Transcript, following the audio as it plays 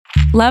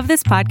Love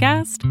this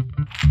podcast?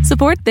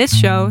 Support this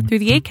show through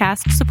the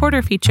Acast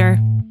supporter feature.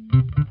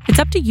 It's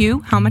up to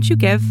you how much you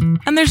give,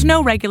 and there's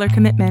no regular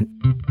commitment.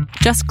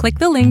 Just click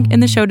the link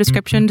in the show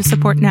description to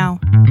support now.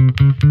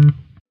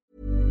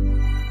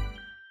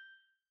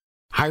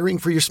 Hiring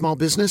for your small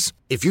business?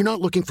 If you're not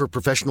looking for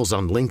professionals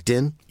on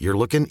LinkedIn, you're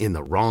looking in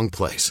the wrong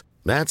place.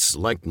 That's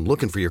like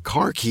looking for your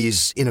car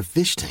keys in a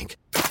fish tank.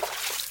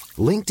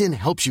 LinkedIn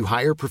helps you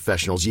hire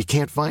professionals you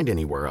can't find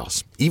anywhere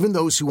else, even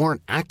those who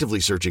aren't actively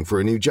searching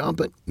for a new job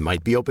but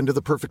might be open to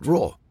the perfect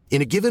role.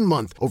 In a given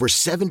month, over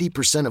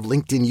 70% of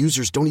LinkedIn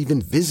users don't even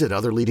visit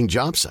other leading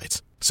job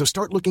sites. So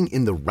start looking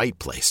in the right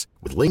place.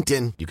 With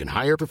LinkedIn, you can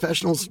hire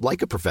professionals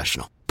like a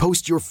professional.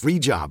 Post your free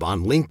job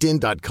on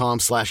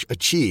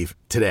linkedin.com/achieve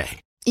today.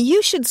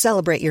 You should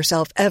celebrate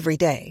yourself every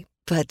day,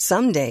 but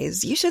some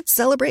days you should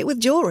celebrate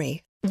with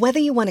jewelry. Whether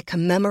you want to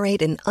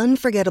commemorate an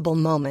unforgettable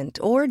moment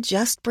or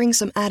just bring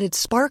some added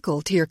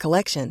sparkle to your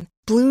collection,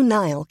 Blue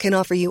Nile can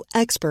offer you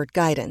expert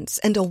guidance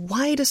and a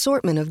wide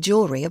assortment of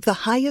jewelry of the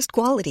highest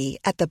quality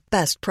at the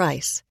best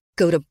price.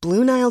 Go to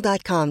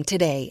BlueNile.com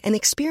today and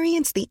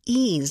experience the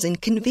ease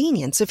and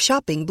convenience of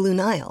shopping Blue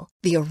Nile,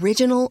 the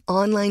original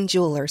online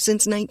jeweler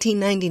since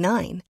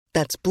 1999.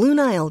 That's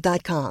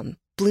BlueNile.com.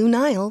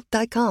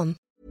 BlueNile.com.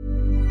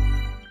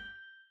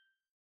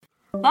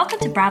 Welcome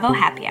to Bravo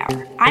Happy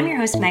Hour. I'm your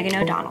host, Megan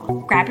O'Donnell.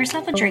 Grab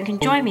yourself a drink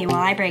and join me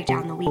while I break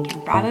down the week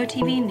in Bravo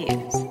TV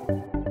news.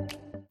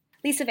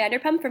 Lisa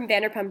Vanderpump from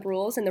Vanderpump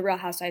Rules and The Real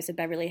Housewives of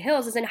Beverly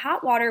Hills is in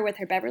hot water with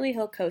her Beverly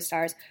Hills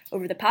co-stars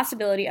over the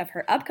possibility of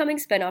her upcoming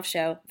spin-off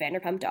show,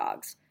 Vanderpump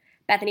Dogs.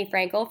 Bethany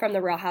Frankel from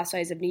The Real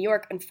Housewives of New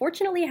York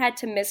unfortunately had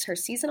to miss her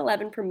season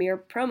 11 premiere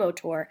promo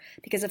tour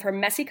because of her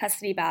messy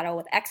custody battle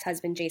with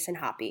ex-husband Jason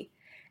Hoppy.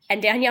 And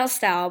Danielle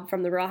Staub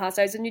from The Real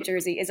Housewives of New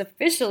Jersey is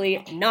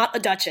officially not a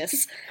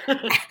duchess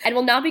and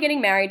will not be getting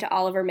married to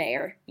Oliver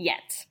Mayer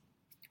yet.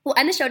 We'll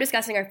end the show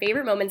discussing our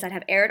favorite moments that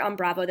have aired on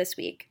Bravo this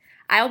week.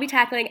 I will be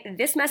tackling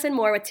this mess and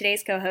more with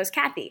today's co-host,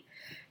 Kathy.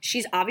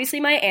 She's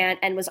obviously my aunt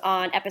and was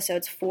on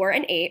episodes 4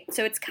 and 8,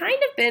 so it's kind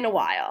of been a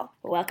while.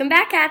 Welcome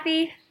back,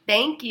 Kathy.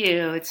 Thank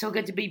you. It's so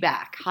good to be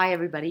back. Hi,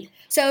 everybody.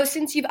 So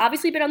since you've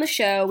obviously been on the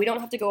show, we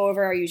don't have to go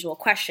over our usual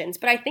questions,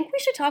 but I think we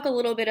should talk a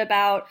little bit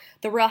about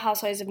the Real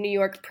Housewives of New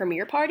York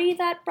premiere party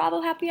that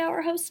Bravo Happy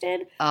Hour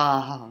hosted.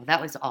 Oh,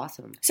 that was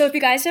awesome. So if you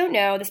guys don't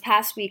know, this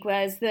past week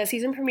was the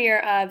season premiere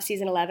of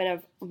season 11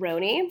 of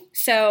Roni.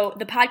 So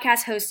the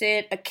podcast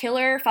hosted a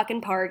killer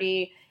fucking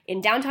party in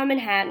downtown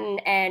Manhattan,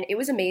 and it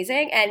was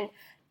amazing, and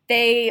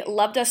they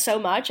loved us so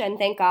much, and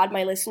thank God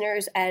my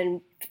listeners and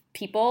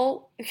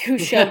people who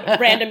showed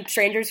random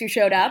strangers who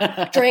showed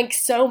up drank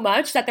so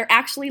much that they're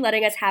actually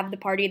letting us have the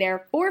party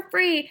there for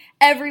free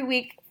every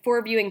week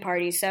for viewing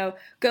parties. So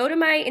go to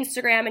my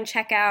Instagram and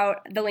check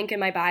out the link in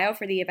my bio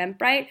for the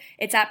Eventbrite.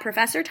 It's at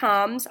Professor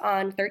Tom's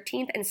on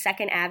 13th and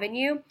 2nd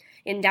Avenue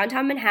in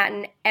downtown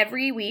Manhattan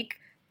every week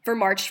for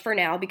March for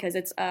now because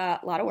it's a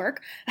lot of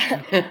work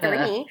for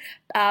me.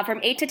 From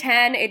 8 to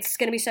 10, it's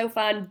going to be so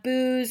fun.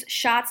 Booze,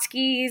 shot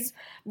skis,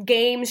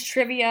 games,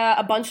 trivia,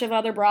 a bunch of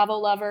other Bravo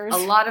lovers. A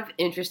lot of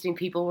interesting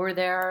people were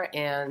there,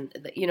 and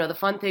the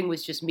fun thing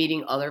was just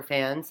meeting other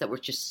fans that were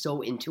just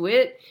so into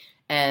it,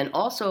 and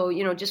also,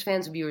 just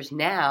fans and viewers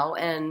now,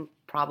 and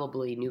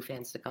probably new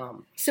fans to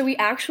come. So we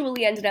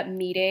actually ended up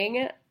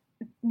meeting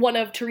one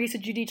of Teresa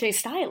Giudice's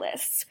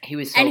stylists. He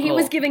was so And he cool.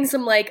 was giving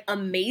some,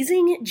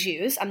 amazing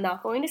juice. I'm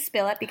not going to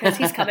spill it because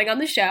he's coming on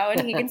the show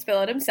and he can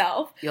spill it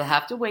himself. You'll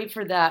have to wait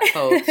for that,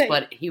 folks,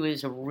 but he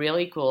was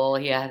really cool.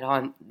 He had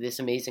on this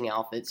amazing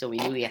outfit, so we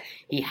knew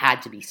he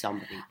had to be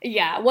somebody.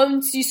 Yeah,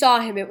 once you saw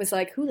him, it was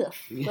like, who the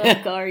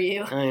fuck are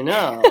you? I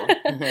know.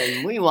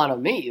 We want to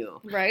meet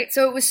you. Right?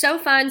 So it was so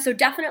fun. So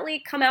definitely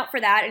come out for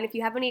that. And if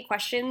you have any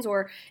questions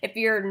or if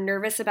you're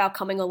nervous about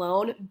coming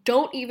alone,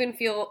 don't even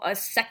feel a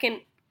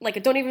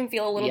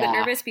little bit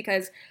nervous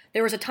because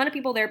there was a ton of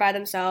people there by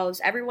themselves.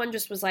 Everyone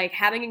just was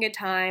having a good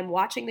time,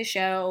 watching the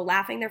show,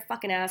 laughing their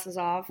fucking asses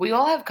off. We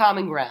all have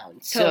common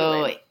ground.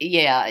 Totally. So,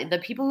 yeah, the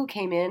people who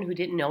came in who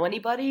didn't know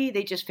anybody,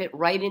 they just fit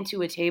right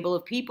into a table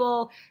of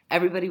people.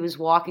 Everybody was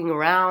walking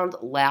around,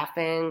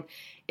 laughing.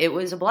 It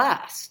was a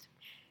blast.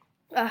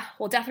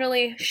 Well,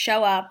 definitely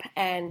show up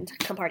and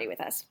come party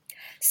with us.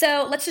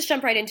 So let's just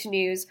jump right into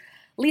news.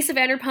 Lisa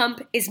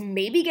Vanderpump is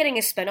maybe getting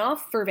a spinoff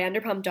for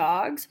Vanderpump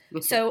Dogs.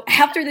 So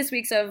after this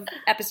week's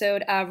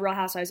episode of Real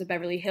Housewives of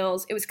Beverly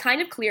Hills, it was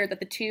kind of clear that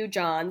the two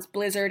Johns,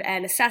 Blizzard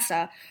and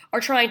Assessa, are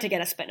trying to get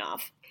a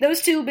spinoff.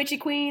 Those two bitchy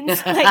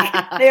queens,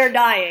 they're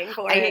dying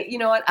for it. You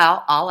know what?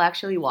 I'll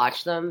actually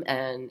watch them,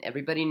 and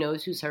everybody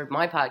knows who's heard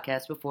my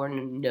podcast before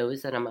and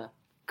knows that I'm a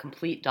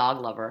complete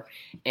dog lover,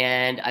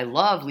 and I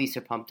love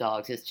Lisa Pump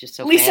Dogs. It's just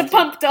so Lisa fancy.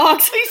 Pump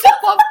Dogs. Lisa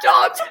Pump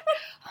Dogs.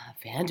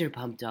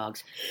 Vanderpump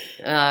Dogs.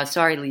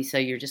 Sorry,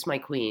 Lisa, you're just my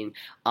queen.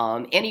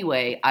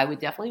 Anyway, I would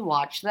definitely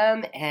watch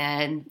them,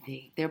 and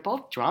they're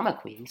both drama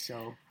queens,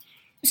 so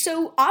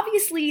So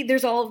obviously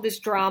there's all of this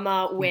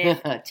drama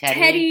with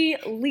Teddy,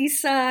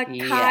 Lisa,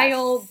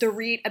 Kyle,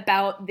 Dorit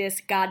about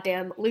this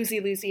goddamn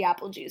Lucy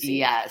Apple Juicy.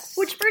 Yes.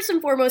 Which first and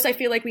foremost, I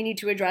feel like we need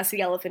to address the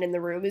elephant in the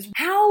room is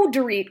how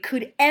Dorit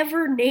could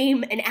ever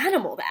name an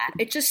animal that.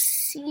 It just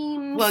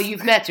seems... Well,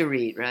 you've met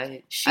Dorit,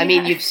 right?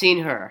 You've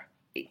seen her.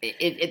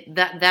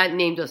 That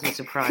name doesn't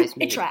surprise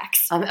me. It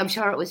tracks. I'm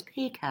sure it was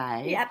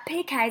PK. Yeah,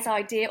 PK's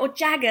idea, or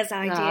Jagger's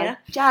idea.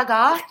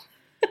 Jagger?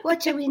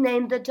 What do we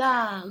name the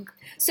dog?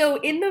 So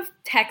in the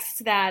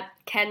text that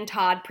Ken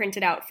Todd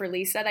printed out for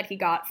Lisa that he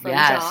got from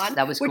John,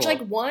 that was cool. Which,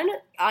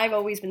 I've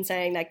always been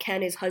saying that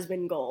Ken is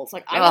husband goals.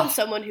 Like, I want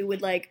someone who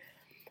would, like,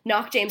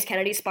 knock James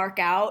Kennedy spark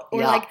out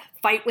or, like,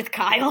 fight with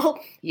Kyle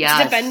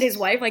to defend his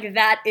wife. Like,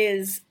 that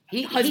is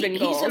husband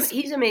goals.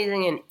 He's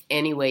amazing in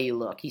any way you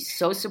look. He's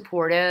so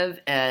supportive,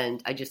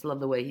 and I just love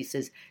the way he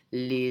says,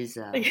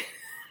 Lisa.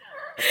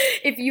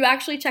 If you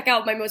actually check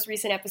out my most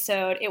recent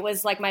episode, it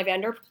was like my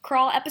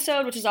Vandercrawl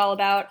episode, which is all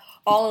about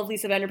all of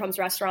Lisa Vanderpump's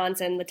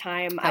restaurants and the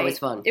time. That was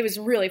fun. It was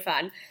really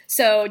fun.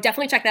 So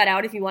definitely check that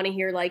out if you want to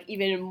hear like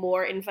even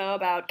more info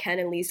about Ken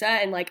and Lisa.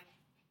 And like,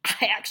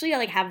 I actually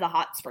like have the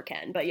hots for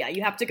Ken, but yeah,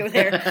 you have to go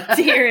there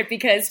to hear it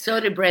because so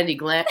did Brandy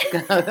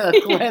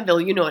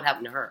Glanville. You know what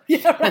happened to her?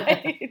 Yeah,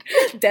 right.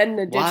 Dead in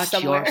a ditch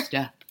somewhere. Watch your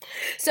step.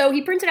 So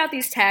he printed out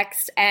these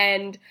texts,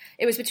 and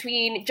it was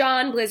between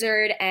John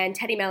Blizzard and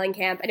Teddy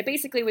Mellencamp, and it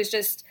basically was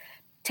just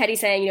Teddy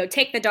saying,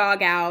 take the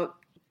dog out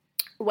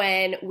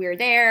when we're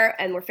there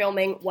and we're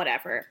filming,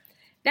 whatever.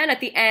 Then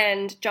at the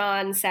end,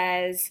 John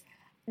says,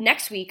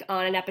 next week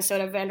on an episode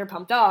of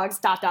Vanderpump Dogs, ...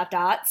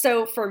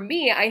 So for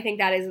me, I think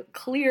that is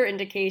clear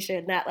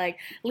indication that, like,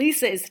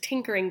 Lisa is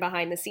tinkering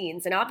behind the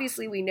scenes. And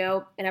obviously we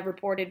know and have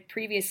reported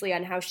previously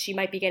on how she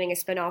might be getting a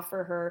spinoff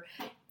for her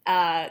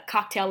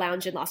cocktail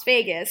lounge in Las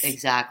Vegas.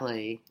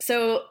 Exactly.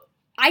 So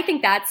I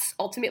think that's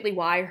ultimately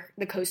why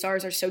the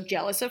co-stars are so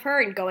jealous of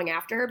her and going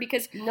after her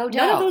because none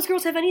of those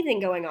girls have anything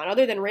going on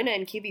other than Rinna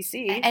and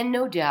QVC. And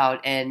no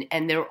doubt. And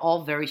they're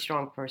all very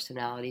strong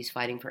personalities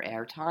fighting for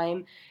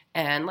airtime.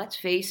 And let's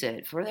face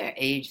it, for their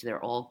age, they're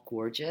all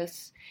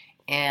gorgeous.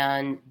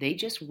 And they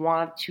just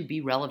want to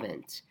be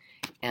relevant.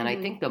 And I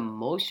think the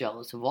most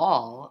jealous of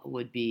all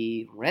would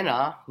be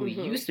Rinna, who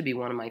used to be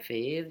one of my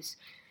faves.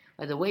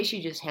 The way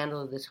she just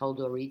handled this whole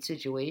Dorit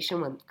situation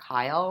with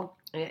Kyle,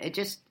 it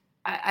just,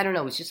 I don't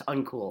know, it's just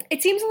uncool.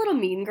 It seems a little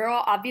mean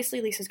girl.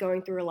 Obviously, Lisa's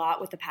going through a lot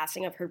with the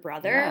passing of her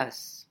brother.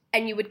 Yes.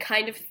 And you would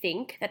kind of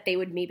think that they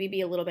would maybe be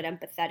a little bit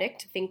empathetic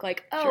to think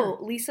like,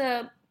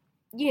 Lisa,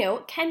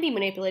 can be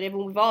manipulative,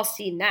 and we've all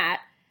seen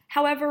that.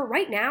 However,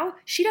 right now,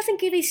 she doesn't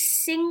give a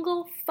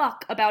single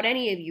fuck about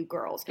any of you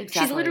girls.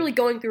 Exactly. She's literally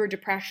going through a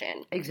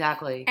depression.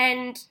 Exactly.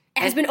 And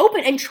has been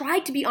open and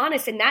tried to be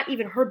honest, and not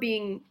even her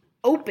being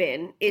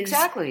open is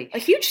a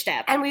huge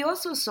step. And we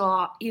also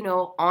saw,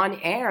 on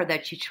air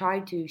that she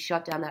tried to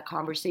shut down that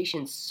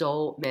conversation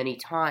so many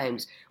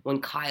times when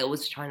Kyle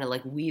was trying to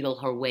like wheedle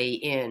her way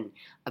in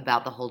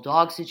about the whole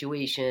dog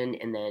situation.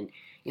 And then,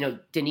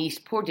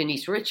 poor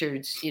Denise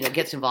Richards,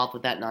 gets involved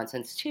with that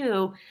nonsense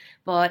too.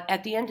 But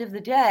at the end of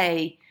the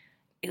day,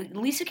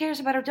 Lisa cares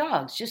about her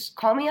dogs. Just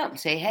call me up and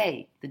say,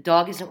 hey, the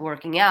dog isn't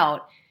working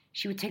out.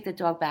 She would take the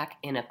dog back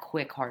in a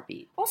quick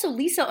heartbeat. Also,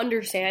 Lisa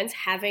understands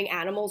having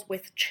animals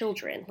with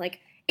children. Like,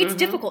 it's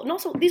difficult. And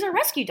also, these are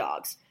rescue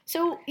dogs.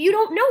 So you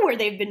don't know where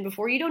they've been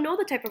before. You don't know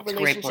the type of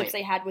relationships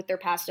they had with their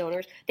past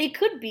owners. They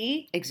could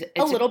be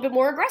a little bit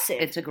more aggressive.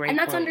 It's a great point. And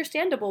that's point.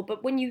 Understandable.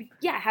 But when you,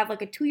 have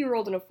like a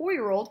 2-year-old and a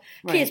 4-year-old,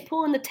 kids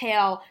pulling the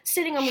tail,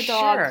 sitting on the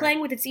dog,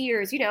 playing with its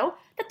ears, the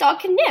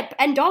dog can nip.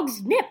 And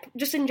dogs nip,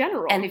 just in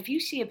general. And if you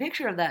see a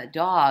picture of that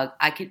dog,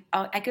 I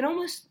could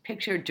almost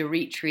picture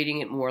Dorit treating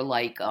it more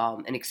like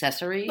an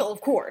accessory. Oh,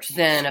 of course.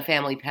 Than a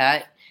family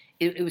pet.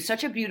 It was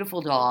such a beautiful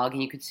dog,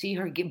 and you could see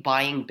her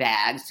buying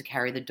bags to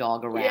carry the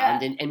dog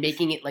around and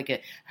making it like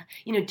a,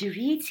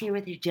 Dorit's here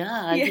with her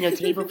dog,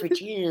 table for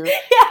two.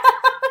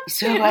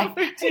 So I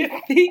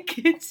think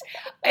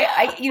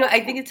I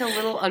think it's a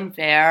little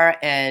unfair,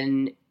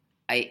 and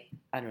I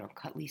don't know,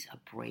 cut Lisa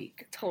a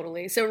break.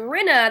 Totally. So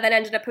Rinna then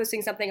ended up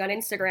posting something on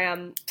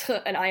Instagram,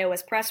 an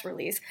iOS press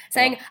release,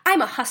 saying,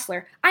 I'm a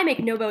hustler. I make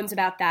no bones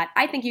about that.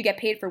 I think you get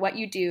paid for what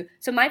you do.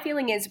 So my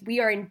feeling is we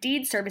are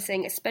indeed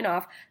servicing a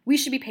spinoff. We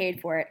should be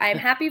paid for it. I am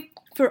happy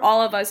for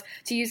all of us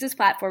to use this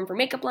platform for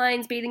makeup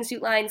lines, bathing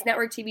suit lines,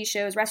 network TV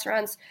shows,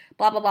 restaurants,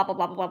 blah, blah, blah, blah,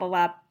 blah, blah, blah,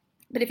 blah.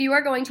 But if you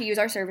are going to use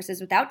our services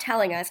without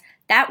telling us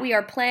that we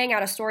are playing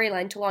out a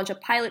storyline to launch a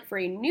pilot for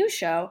a new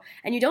show,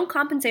 and you don't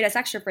compensate us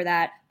extra for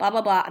that, blah,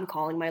 blah, blah, I'm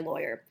calling my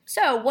lawyer.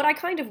 So what I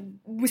kind of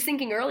was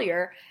thinking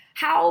earlier,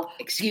 how...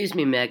 Excuse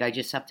me, Meg, I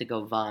just have to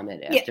go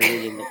vomit after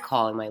reading the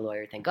calling my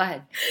lawyer thing. Go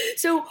ahead.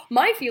 So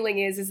my feeling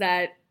is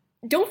that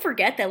don't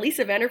forget that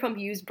Lisa Vanderpump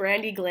used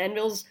Brandy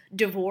Glanville's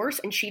divorce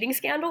and cheating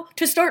scandal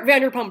to start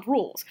Vanderpump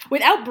Rules.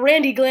 Without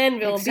Brandy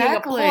Glanville being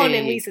a pawn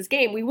in Lisa's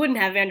game, we wouldn't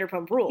have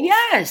Vanderpump Rules.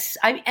 Yes.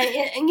 And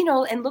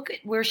look at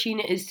where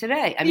Sheena is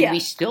today. I mean,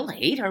 we still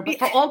hate her, but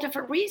for all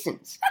different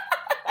reasons.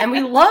 And we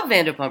love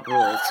Vanderpump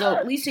Rules.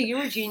 So, Lisa,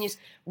 you're a genius.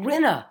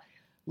 Rinna,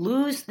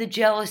 Lose the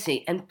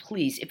jealousy. And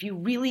please, if you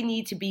really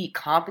need to be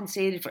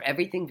compensated for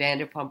everything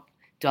Vanderpump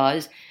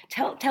does,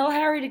 tell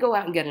Harry to go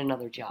out and get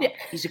another job. Yeah.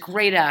 He's a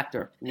great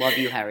actor. Love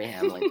you, Harry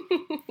Hamlin.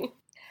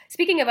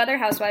 Speaking of other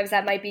housewives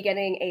that might be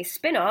getting a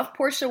spinoff,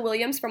 Portia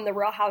Williams from The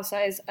Real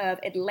Housewives of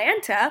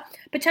Atlanta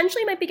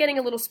potentially might be getting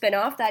a little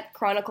spinoff that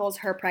chronicles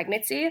her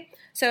pregnancy.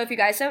 So if you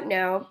guys don't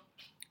know,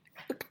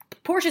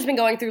 Portia's been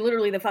going through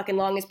literally the fucking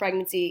longest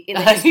pregnancy in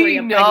the history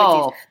of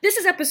pregnancies. This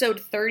is episode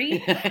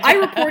 30. I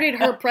reported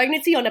her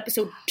pregnancy on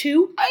episode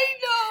 2. I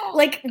know.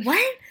 Like,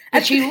 what?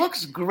 But she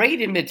looks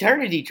great in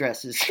maternity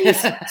dresses.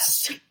 She's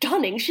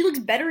stunning. She looks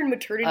better in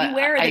maternity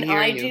wear than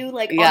I do,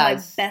 like, on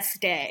my best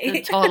day.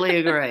 I totally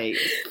agree.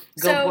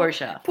 Go,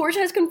 Portia. Portia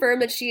has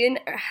confirmed that she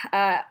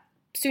and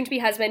soon-to-be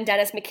husband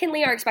Dennis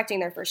McKinley are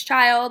expecting their first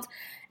child.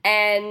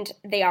 And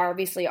they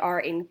obviously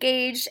are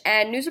engaged.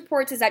 And news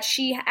reports is that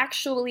she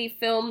actually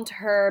filmed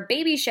her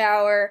baby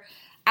shower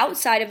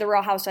outside of the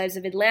Real Housewives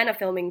of Atlanta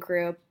filming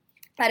crew.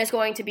 That is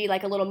going to be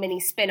like a little mini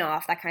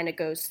spin-off that kind of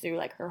goes through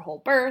like her whole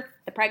birth,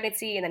 the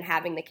pregnancy, and then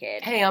having the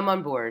kid. Hey, I'm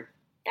on board.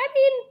 I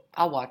mean,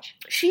 I'll watch.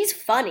 She's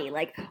funny.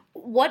 Like,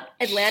 what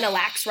Atlanta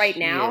lacks right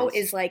now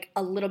is like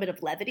a little bit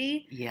of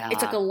levity. Yeah.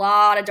 It's like a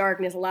lot of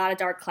darkness, a lot of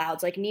dark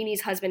clouds. Like,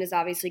 NeNe's husband is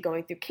obviously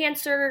going through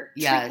cancer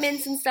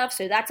treatments and stuff,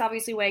 so that's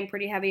obviously weighing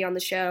pretty heavy on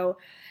the show.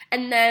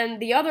 And then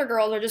the other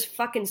girls are just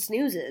fucking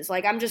snoozes.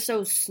 Like, I'm just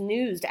so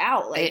snoozed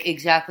out. Like,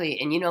 exactly.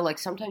 And, you know, like,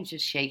 sometimes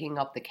just shaking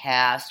up the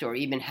cast or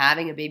even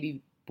having a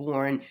baby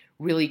born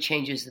really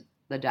changes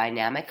the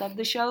dynamic of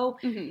the show.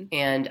 Mm-hmm.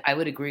 And I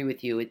would agree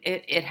with you.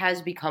 It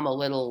has become a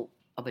little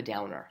of a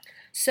downer.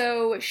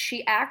 So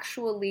she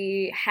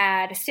actually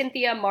had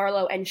Cynthia,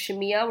 Marlo, and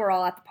Shamia were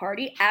all at the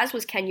party, as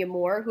was Kenya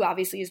Moore, who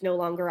obviously is no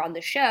longer on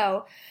the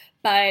show.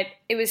 But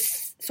it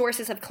was,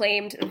 sources have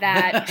claimed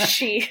that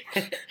she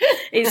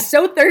is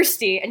so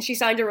thirsty and she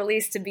signed a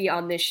release to be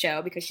on this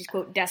show because she's,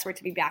 quote, desperate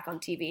to be back on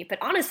TV. But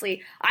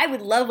honestly, I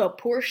would love a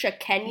Portia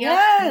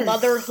Kenya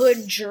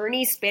motherhood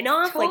journey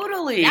spinoff.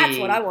 Totally. Like, that's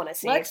what I want to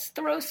see. Let's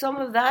throw some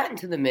of that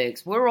into the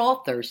mix. We're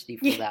all thirsty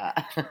for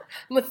that.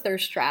 I'm a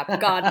thirst trap.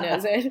 God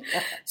knows it.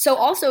 So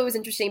also it was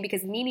interesting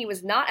because NeNe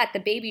was not at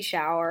the baby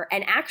shower,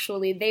 and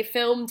actually they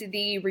filmed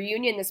the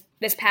reunion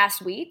this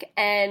past week,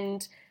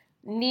 and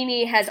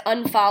NeNe has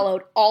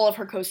unfollowed all of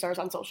her co-stars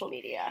on social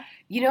media.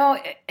 You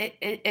know,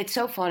 it's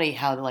so funny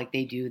how, like,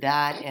 they do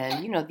that.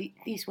 And, you know,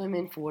 these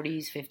women,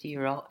 40s,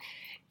 50-year-old,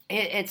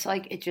 it's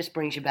like it just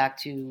brings you back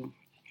to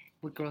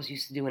what girls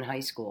used to do in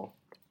high school.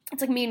 It's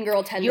like Mean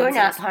Girl tendencies. You're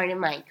not part of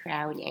my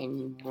crowd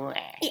anymore.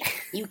 Yeah.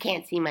 You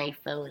can't see my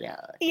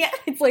photos. Yeah,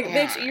 it's like,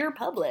 bitch, you're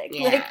public.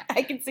 Yeah. Like,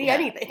 I can see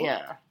anything.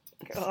 Yeah.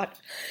 God.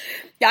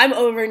 Yeah, I'm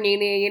over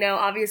NeNe. You know,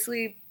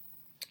 obviously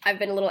I've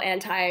been a little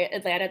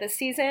anti-Atlanta this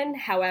season.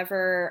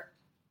 However,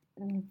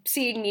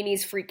 seeing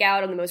NeNe's freak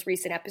out on the most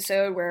recent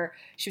episode where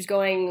she was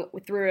going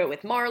through it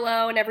with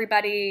Marlo and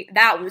everybody,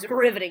 that was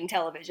riveting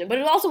television. But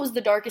it also was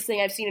the darkest thing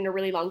I've seen in a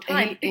really long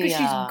time because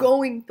she's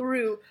going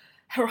through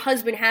her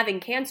husband having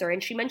cancer.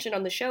 And she mentioned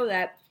on the show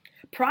that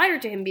prior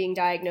to him being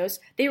diagnosed,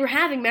 they were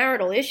having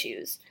marital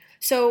issues.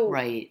 So,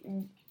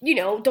 you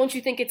know, don't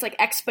you think it's, like,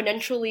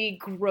 exponentially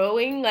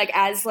growing, like,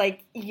 as,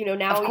 like, you know,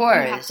 now you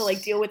have to,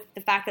 like, deal with the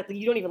fact that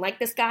you don't even like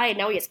this guy and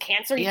now he has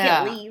cancer, you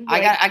can't leave.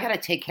 Like, I got to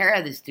take care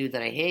of this dude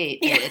that I hate.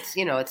 Yeah. It's,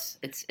 you know,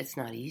 it's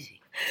not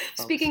easy.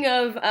 Folks. Speaking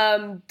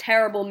of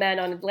terrible men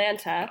on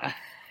Atlanta,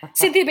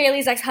 Cynthia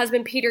Bailey's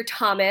ex-husband Peter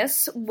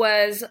Thomas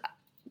was,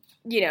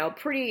 you know,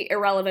 pretty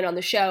irrelevant on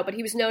the show, but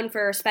he was known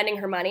for spending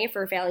her money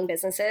for failing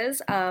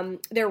businesses.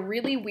 Their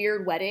really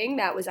weird wedding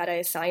that was at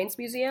a science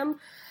museum.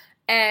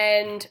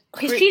 And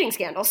his cheating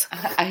scandals.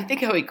 I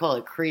think I would call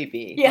it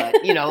creepy,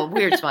 but, you know,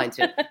 weird's fine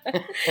too.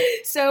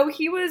 So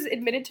he was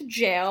admitted to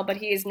jail, but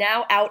he is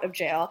now out of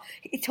jail.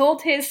 He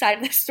told his side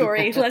of the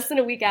story less than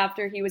a week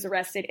after he was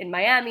arrested in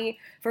Miami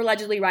for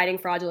allegedly writing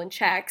fraudulent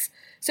checks.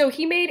 So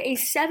he made a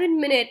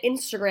 7-minute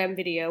Instagram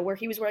video where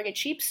he was wearing a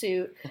cheap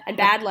suit and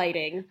bad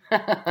lighting,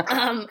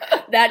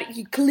 that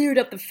he cleared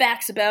up the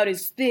facts about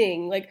his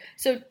thing. Like,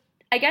 so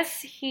I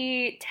guess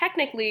he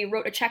technically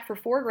wrote a check for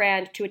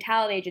 $4,000 to a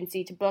talent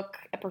agency to book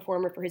a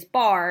performer for his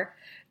bar.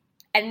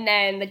 And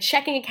then the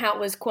checking account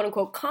was, quote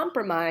unquote,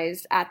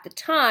 compromised at the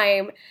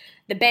time.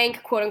 The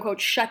bank, quote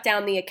unquote, shut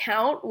down the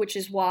account, which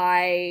is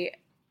why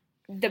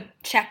the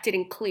check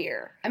didn't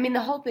clear. I mean, the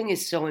whole thing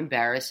is so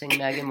embarrassing,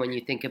 Megan, when you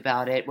think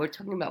about it. We're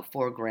talking about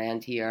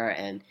 $4,000 here.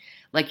 And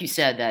like you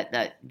said,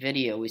 that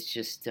video was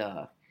just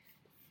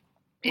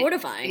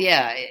mortifying.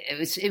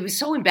 It was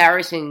so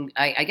embarrassing,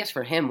 I guess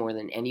for him more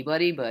than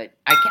anybody, but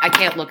I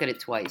can't look at it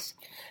twice.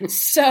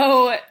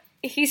 So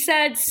he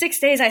said, 6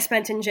 days I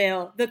spent in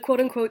jail. The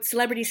quote-unquote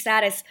celebrity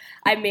status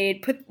I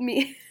made put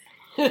me...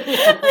 He's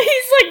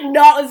like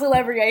not a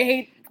celebrity. I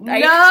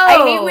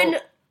hate when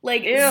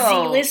like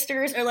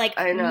Z-listers are like,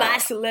 my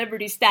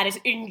celebrity status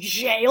in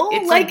jail.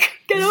 It's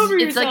like get over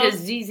yourself. It's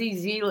like a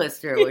ZZZ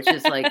lister, which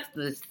is like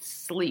the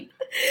sleep.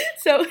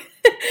 So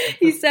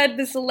he said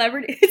the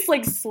celebrity, it's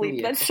like sleep.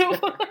 Yeah. That's so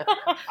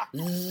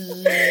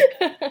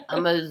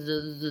I'm a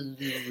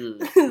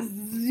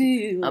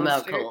I'm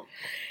out cold.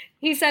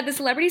 He said, the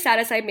celebrity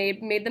status I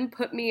made them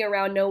put me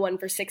around no one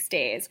for 6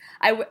 days.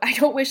 I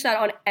don't wish that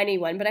on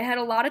anyone, but I had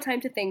a lot of time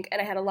to think, and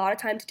I had a lot of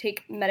time to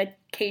take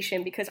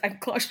medication because I'm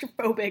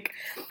claustrophobic.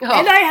 Oh.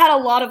 And I had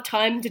a lot of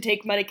time to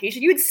take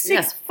medication. You had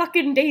 6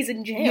 fucking days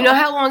in jail. You know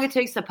how long it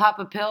takes to pop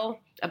a pill?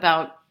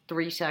 About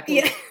 3 seconds.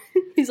 Yeah.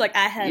 He's like,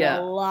 I had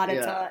a lot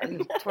of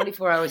time.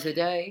 24 hours a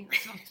day.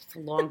 It's a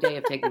long day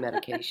of taking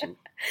medication.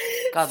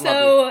 God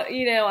love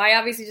you. So, I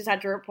obviously just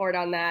had to report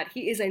on that.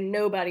 He is a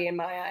nobody in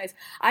my eyes.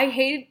 I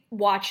hate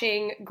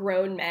watching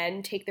grown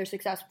men take their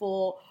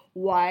successful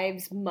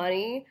wives'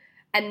 money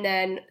and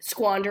then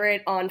squander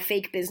it on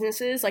fake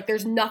businesses. Like,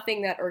 there's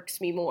nothing that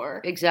irks me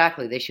more.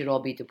 Exactly. They should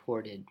all be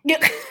deported.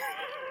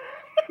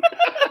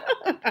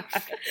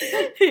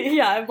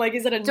 Yeah, I'm like,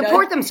 is it a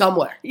deport them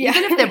somewhere,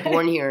 even if they're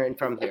born here and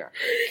from here.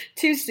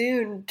 Too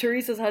soon.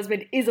 Teresa's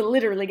husband is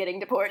literally getting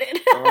deported.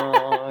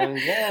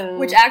 Yeah.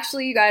 Which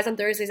actually, you guys, on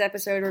Thursday's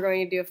episode, we're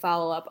going to do a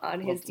follow-up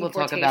on his deportation. We'll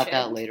talk about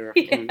that later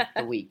in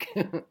the week.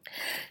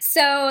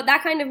 So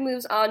that kind of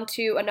moves on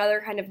to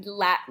another kind of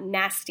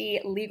nasty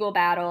legal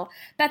battle.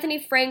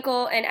 Bethenny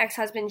Frankel and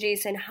ex-husband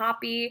Jason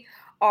Hoppy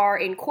are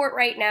in court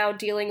right now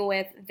dealing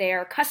with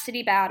their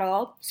custody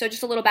battle. So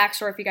just a little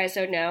backstory if you guys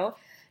don't know.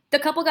 The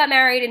couple got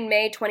married in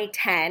May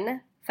 2010,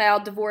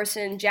 filed divorce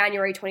in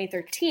January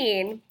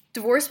 2013.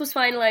 Divorce was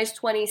finalized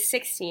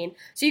 2016.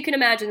 So you can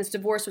imagine this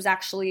divorce was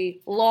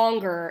actually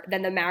longer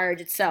than the marriage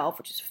itself,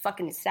 which is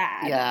fucking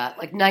sad. Yeah,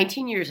 like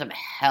 19 years of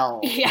hell.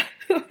 Yeah.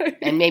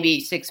 And maybe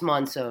 6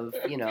 months of,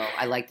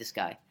 I like this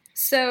guy.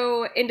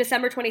 So in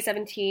December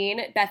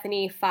 2017,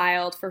 Bethenny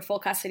filed for full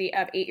custody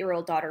of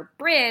 8-year-old daughter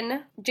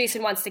Bryn.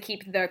 Jason wants to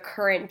keep the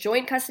current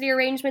joint custody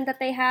arrangement that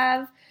they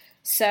have.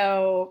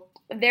 So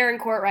they're in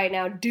court right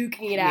now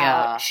duking it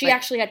out. She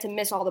actually had to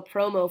miss all the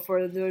promo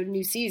for the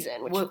new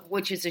season.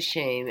 Which is a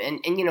shame. And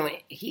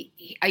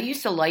I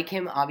used to like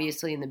him,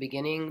 obviously, in the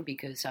beginning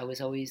because I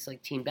was always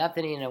like Team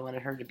Bethenny and I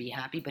wanted her to be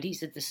happy. But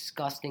he's a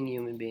disgusting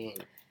human being.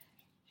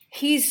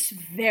 He's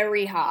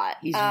very hot.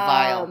 He's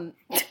vile.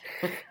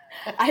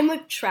 I'm a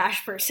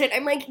trash person.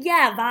 I'm like,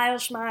 yeah, vile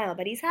schmile,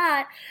 but he's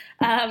hot.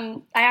 I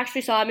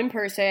actually saw him in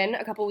person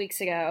a couple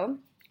weeks ago.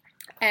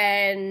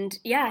 And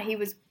yeah, he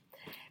was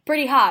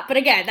pretty hot. But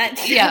again,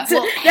 that's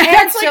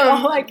like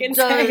all I can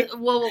say.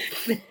 Well,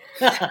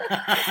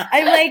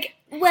 I'm like,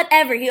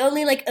 whatever. He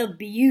only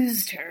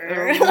abused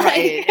her.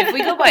 Right. If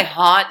we go by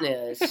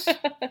hotness.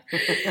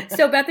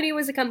 So Bethenny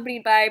was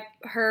accompanied by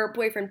her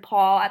boyfriend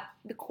Paul at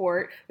the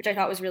court, which I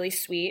thought was really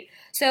sweet.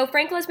 So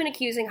Frankel has been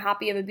accusing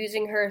Hoppy of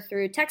abusing her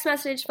through text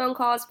message, phone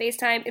calls,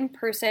 FaceTime, in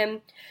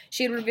person.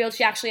 She had revealed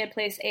she actually had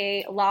placed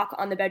a lock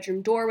on the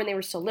bedroom door when they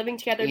were still living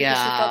together because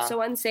she felt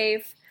so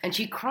unsafe. And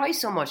she cries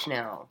so much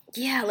now.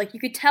 Yeah, you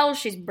could tell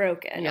she's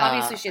broken. Yeah,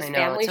 obviously, she has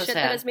family shit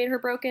that has made her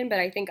broken, but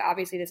I think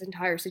obviously this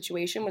entire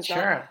situation was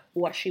not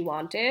what she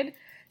wanted.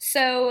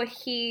 So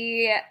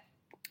he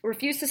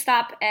refused to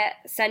stop at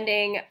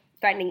sending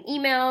threatening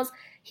emails.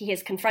 He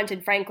has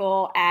confronted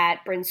Frankel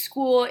at Bryn's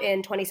school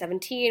in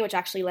 2017, which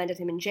actually landed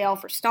him in jail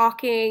for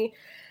stalking.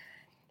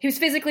 He was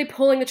physically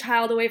pulling the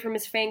child away from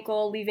Miss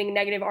Frankel, leaving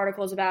negative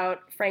articles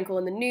about Frankel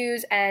in the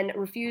news, and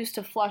refused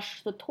to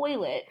flush the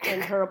toilet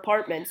in her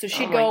apartment. So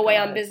she'd go away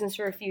on business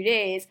for a few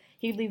days.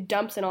 He'd leave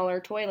dumps in all her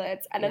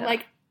toilets, and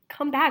then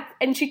come back.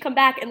 And she'd come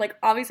back, and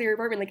obviously her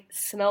apartment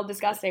smelled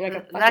disgusting.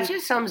 That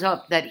just sums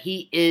up that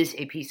he is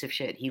a piece of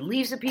shit. He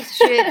leaves a piece of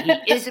shit. He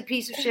is a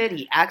piece of shit.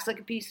 He acts like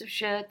a piece of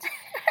shit.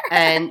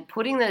 And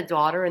putting the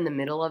daughter in the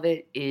middle of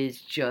it is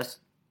just,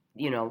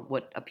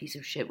 what a piece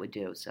of shit would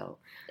do. So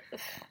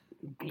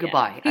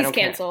goodbye. He's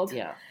canceled.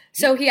 Yeah.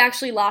 So he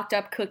actually locked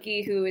up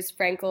Cookie, who is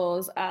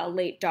Frankel's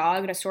late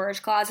dog, in a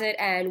storage closet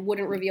and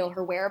wouldn't reveal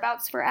her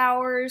whereabouts for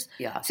hours.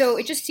 Yeah. So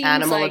it just seems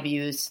animal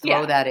abuse.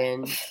 Throw that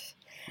in.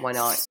 Why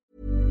not?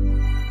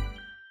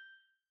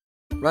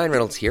 Ryan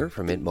Reynolds here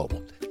from Mint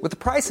Mobile. With the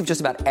price of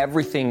just about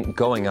everything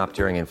going up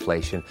during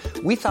inflation,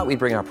 we thought we'd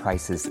bring our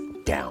prices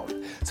down.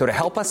 So to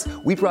help us,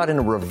 we brought in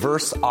a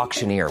reverse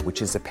auctioneer,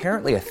 which is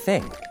apparently a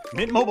thing.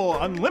 Mint Mobile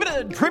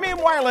Unlimited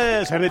Premium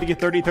Wireless. How to get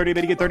 30, 30,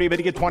 bit to get 30, bit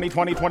to get 20,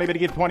 20, 20, bit to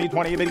get 20,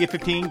 20, bit to get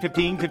 15,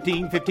 15,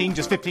 15, 15,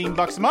 just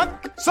 $15 a month?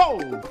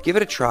 Sold! Give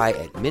it a try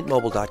at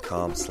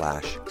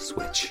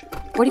mintmobile.com/switch.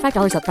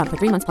 $45 up front for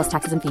 3 months plus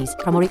taxes and fees.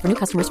 Promo rate for new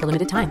customers for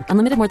limited time.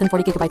 Unlimited more than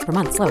 40 gigabytes per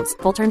month. Slows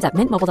full terms at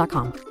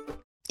mintmobile.com.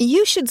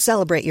 You should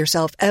celebrate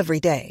yourself every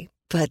day,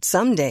 but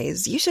some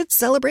days you should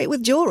celebrate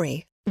with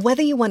jewelry.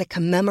 Whether you want to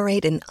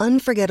commemorate an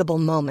unforgettable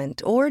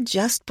moment or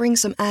just bring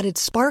some added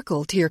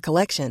sparkle to your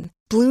collection,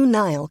 Blue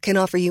Nile can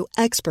offer you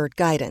expert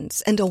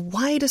guidance and a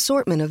wide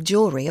assortment of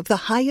jewelry of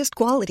the highest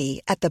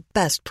quality at the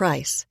best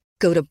price.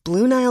 Go to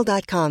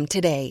BlueNile.com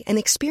today and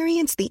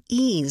experience the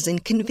ease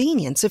and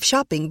convenience of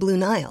shopping Blue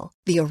Nile,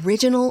 the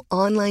original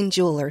online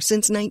jeweler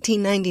since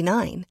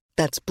 1999.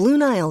 That's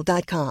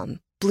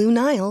BlueNile.com.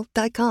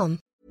 BlueNile.com.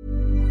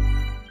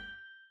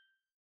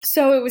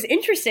 So it was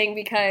interesting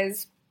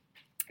because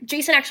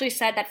Jason actually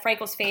said that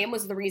Frankel's fame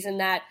was the reason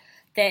that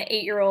the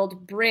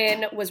 8-year-old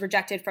Bryn was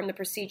rejected from the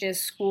prestigious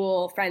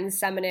school, Friends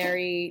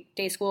Seminary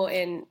Day School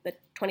in the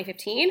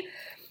 2015.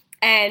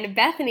 And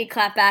Bethany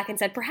clapped back and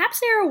said, perhaps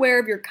they are aware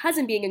of your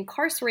cousin being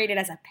incarcerated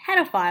as a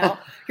pedophile,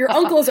 your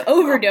uncle's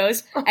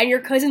overdose, and your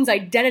cousin's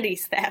identity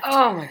theft.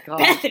 Oh, my God.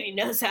 Bethany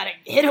knows how to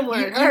hit him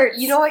where it hurts.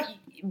 You know what?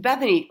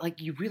 Bethany, like,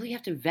 you really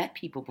have to vet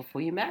people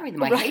before you marry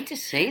them. I hate to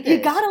say this.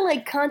 You gotta,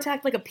 like,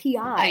 contact, like, a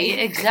PI.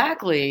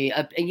 Exactly.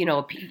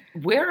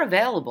 We're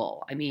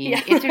available. I mean,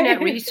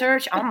 internet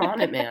research, I'm on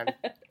it, man.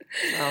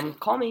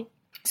 Call me.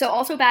 So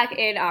also back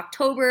in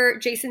October,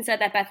 Jason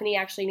said that Bethany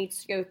actually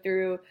needs to go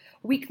through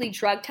weekly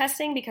drug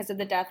testing because of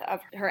the death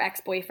of her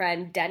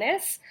ex-boyfriend,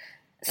 Dennis.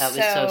 That was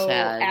so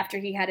sad. After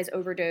he had his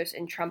overdose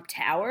in Trump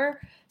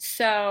Tower.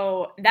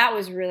 So that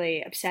was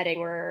really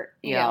upsetting where,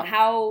 you know,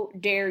 how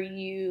dare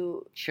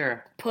you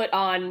put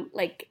on,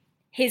 like,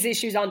 his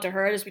issues onto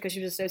her just because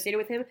she was associated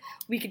with him.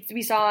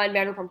 We saw on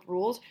Vanderpump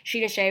Rules,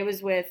 Sheena Shea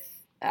was with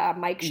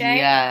Mike Shea,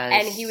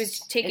 and he was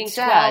taking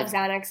 12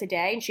 Xanax a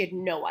day, and she had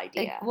no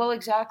idea. Well,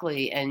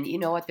 exactly, and you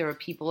know what? There are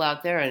people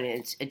out there, and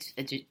it's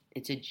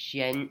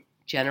a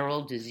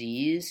general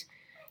disease,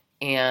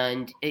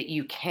 and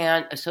you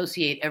can't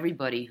associate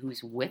everybody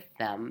who's with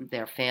them,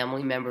 their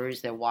family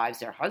members, their wives,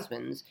 their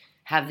husbands,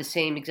 have the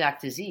same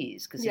exact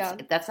disease, because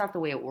that's not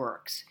the way it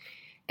works.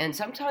 And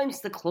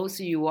sometimes the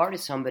closer you are to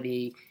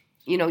somebody,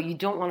 you know, you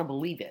don't want to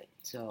believe it,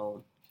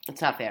 so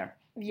it's not fair.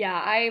 Yeah,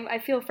 I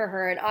feel for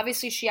her. And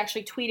obviously she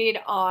actually tweeted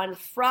on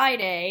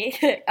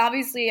Friday.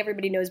 Obviously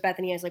everybody knows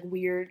Bethany has like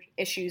weird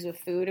issues with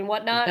food and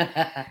whatnot.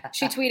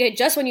 She tweeted,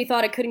 just when you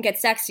thought it couldn't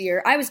get sexier,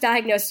 I was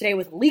diagnosed today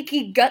with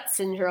leaky gut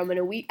syndrome and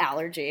a wheat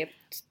allergy.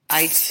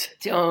 I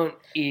don't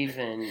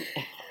even.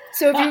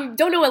 So if you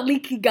don't know what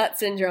leaky gut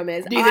syndrome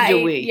is, neither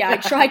do we. Yeah, I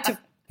tried to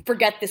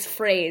forget this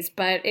phrase,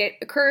 but it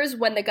occurs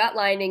when the gut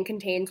lining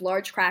contains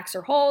large cracks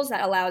or holes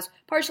that allows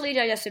partially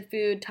digested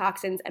food,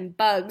 toxins, and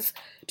bugs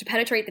to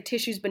penetrate the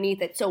tissues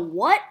beneath it. So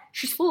what?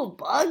 She's full of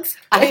bugs?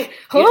 All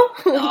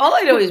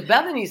I know is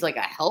Bethany's like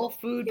a health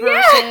food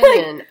person,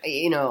 and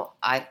you know,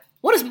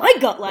 what is my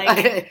gut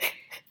like?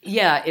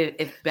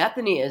 If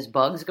Bethany has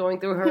bugs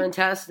going through her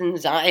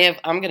intestines,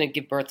 I'm gonna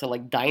give birth to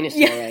like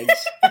dinosaur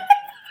eggs.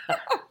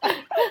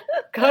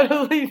 God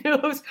only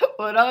knows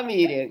what I'm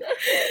eating.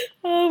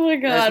 Oh my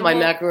God. That's my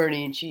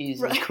macaroni and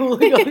cheese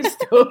cooling on the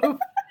stove.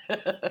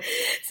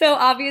 So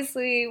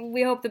obviously,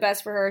 we hope the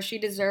best for her. She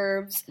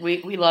deserves. We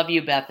love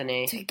you,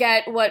 Bethany. To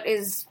get what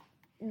is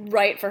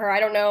right for her. I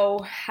don't know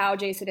how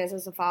Jason is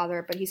as a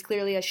father, but he's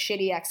clearly a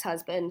shitty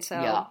ex-husband.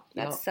 So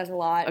that says a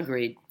lot.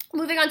 Agreed.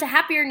 Moving on to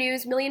happier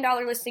news, $1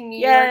 Million Listing New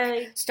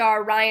York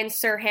star Ryan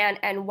Serhant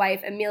and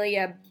wife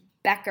Amelia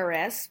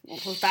Beckeris,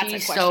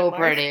 she's so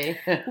pretty,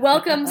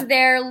 welcomes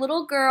their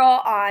little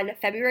girl on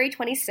February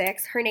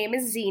 26th. Her name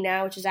is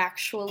Xena, which is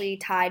actually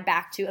tied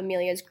back to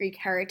Amelia's Greek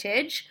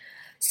heritage.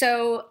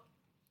 So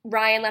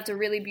Ryan left a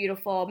really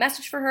beautiful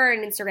message for her,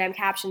 an Instagram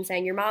caption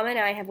saying, your mom and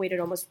I have waited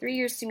almost 3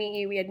 years to meet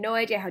you. We had no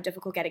idea how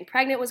difficult getting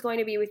pregnant was going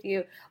to be with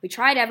you. We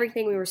tried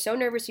everything. We were so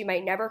nervous you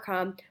might never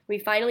come. We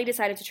finally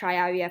decided to try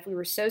IVF. We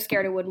were so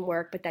scared it wouldn't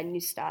work, but then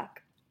you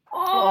stuck.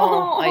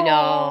 Oh, I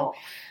know.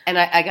 And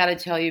I got to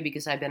tell you,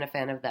 because I've been a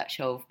fan of that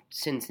show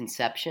since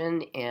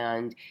inception.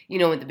 And, you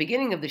know, at the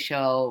beginning of the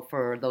show,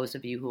 for those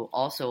of you who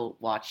also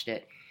watched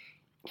it,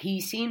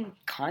 he seemed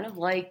kind of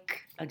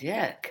like a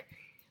dick.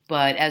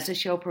 But as the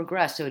show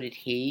progressed, so did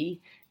he.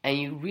 And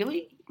you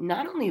really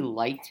not only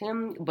liked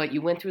him, but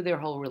you went through their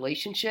whole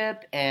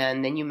relationship.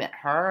 And then you met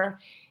her.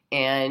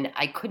 And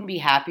I couldn't be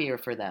happier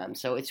for them.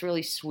 So it's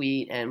really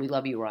sweet, and we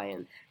love you,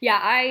 Ryan. Yeah,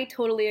 I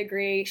totally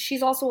agree.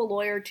 She's also a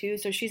lawyer, too,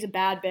 so she's a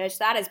bad bitch.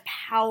 That is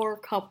power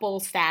couple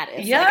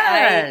status.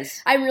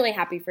 Yes! Like, I'm really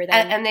happy for them.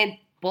 And they're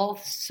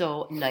both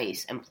so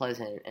nice and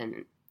pleasant,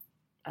 and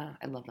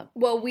I love them.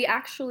 Well, we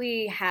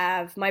actually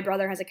my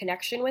brother has a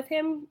connection with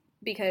him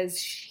because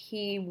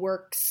he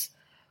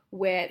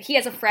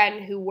has a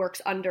friend who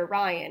works under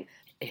Ryan.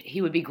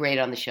 He would be great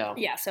on the show.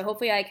 Yeah, so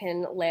hopefully I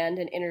can land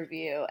an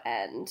interview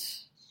and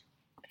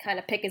kind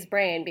of pick his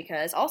brain,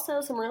 because also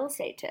some real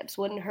estate tips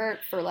wouldn't hurt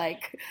for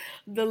like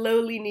the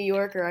lowly New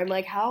Yorker. I'm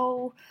like,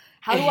 how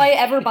do I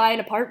ever buy an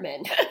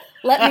apartment?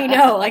 Let me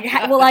know. Like,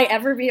 will I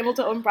ever be able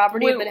to own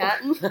property in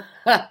Manhattan?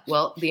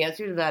 Well, the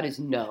answer to that is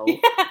no.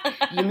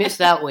 You missed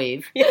that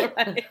wave. Yeah,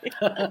 right.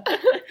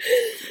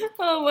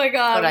 Oh my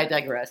God. But I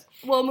digress.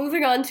 Well,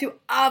 moving on to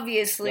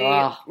obviously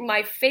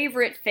my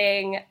favorite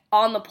thing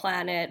on the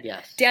planet.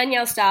 Yes.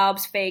 Danielle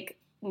Staub's fake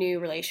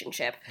new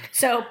relationship.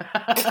 So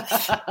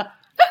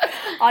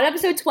on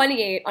episode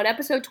 28, on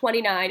episode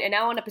 29, and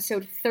now on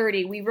episode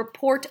 30, we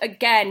report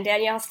again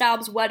Danielle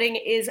Staub's wedding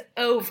is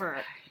over.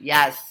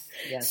 Yes.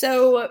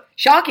 So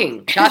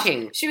shocking.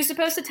 She was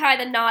supposed to tie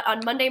the knot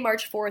on Monday,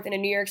 March 4th in a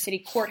New York City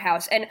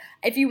courthouse. And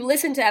if you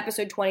listen to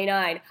episode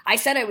 29, I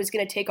said I was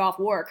going to take off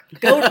work,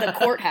 go to the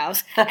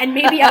courthouse, and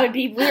maybe I would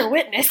be rear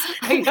witness.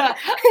 I got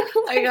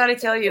to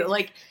tell you,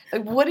 like,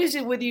 what is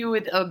it with you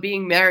with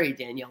being married,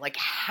 Danielle? Like,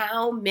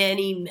 how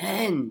many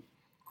men?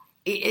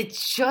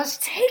 It's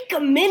just take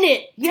a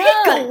minute. Yeah.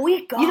 Take a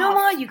week off. You know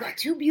what? You got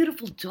 2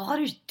 beautiful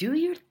daughters. Do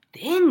your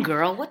thing,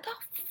 girl. What the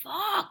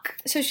fuck?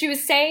 So she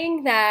was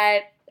saying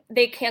that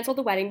they canceled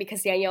the wedding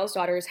because Danielle's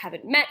daughters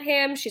haven't met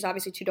him. She's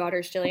obviously 2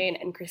 daughters,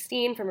 Jillian and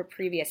Christine, from a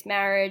previous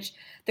marriage.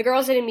 The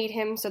girls didn't meet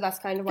him, so that's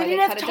kind of why they they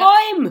didn't cut have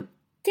it time.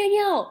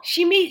 Danielle,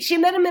 She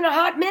met him in a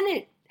hot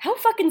minute. how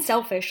fucking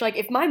selfish. Like,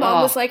 if my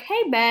mom was like,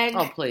 hey, Meg,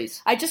 Oh,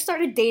 please. I just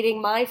started dating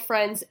my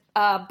friend's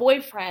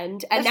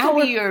boyfriend, and That's now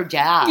to be your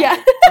dad.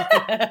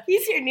 Yeah.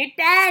 He's your new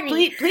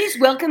daddy. Please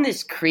welcome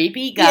this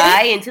creepy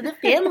guy into the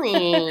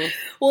family.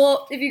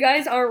 Well, if you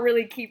guys aren't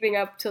really keeping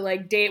up to,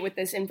 like, date with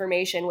this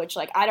information, which,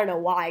 like, I don't know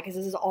why, because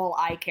this is all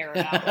I care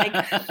about.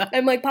 Like,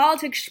 I'm like,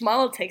 politics,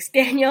 schmolitics.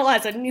 Danielle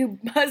has a new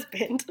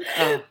husband.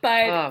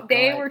 But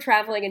they were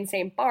traveling in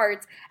St.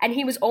 Bart's, and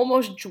he was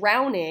almost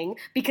drowning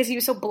because he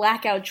was so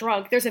blackout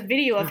drunk. There's a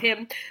video of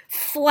him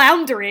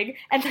floundering,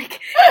 and, like,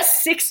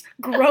 6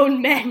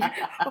 grown men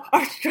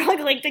are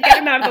struggling to get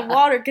him out of the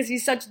water because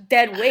he's such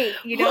dead weight,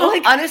 you know? Well,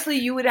 like, honestly,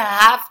 you would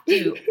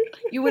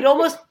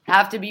almost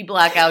have to be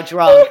blackout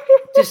drunk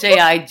to say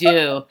I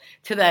do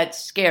to that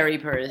scary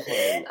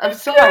person. I'm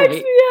sorry.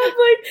 Yeah,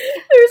 like,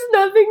 there's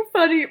nothing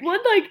funny.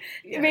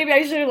 Maybe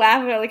I shouldn't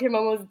laugh about, like, him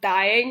almost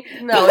dying.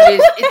 No,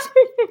 it's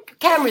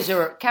cameras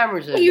are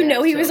You there,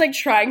 know, he so. was, like,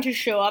 trying to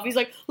show off. He's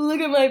like,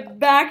 look at my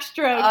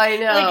backstroke. I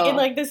know. Like, in,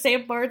 like, the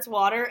St. Bart's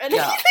water. And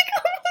Yeah. he's, like,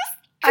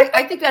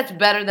 I think that's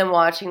better than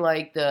watching,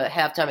 like, the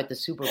halftime at the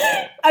Super Bowl.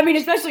 I mean,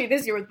 especially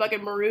this year with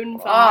fucking Maroon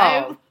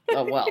 5.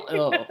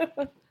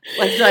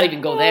 Let's not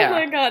even go there. Oh,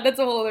 my God. That's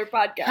a whole other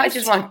podcast. I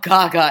just want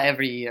Gaga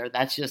every year.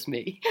 That's just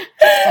me.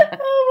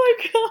 Oh,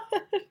 my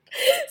God.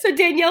 So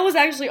Danielle was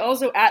actually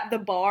also at the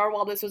bar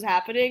while this was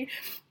happening,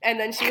 and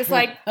then she was,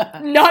 like,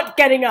 not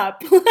getting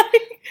up.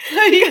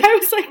 I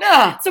was like,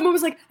 No. Someone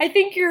was like, I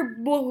think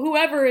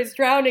whoever is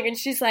drowning, and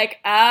she's like,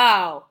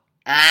 oh.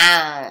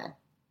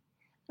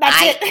 That's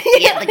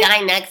it. Yeah, the guy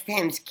next to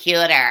him's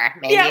cuter.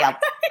 Maybe Yeah.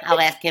 I'll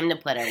ask him to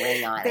put a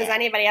ring on Does it.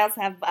 anybody else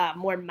have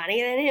more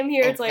money than him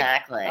here? It's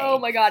Exactly. like, oh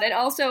my God. And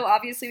also,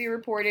 obviously, we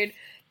reported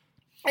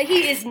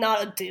he is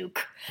not a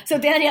duke. So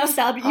Danielle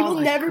Salby, you will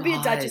never be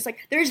a duchess. Like,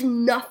 there's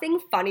nothing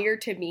funnier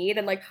to me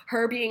than, like,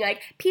 her being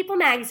like, People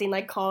Magazine,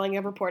 like, calling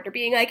a reporter,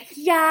 being like,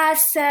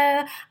 yes,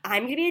 I'm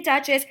going to be a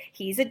duchess.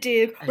 He's a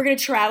duke. We're going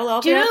to travel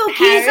all throughout Duke,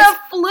 Paris. he's a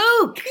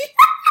fluke.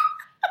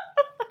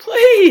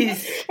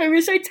 Please. I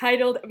wish I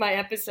titled my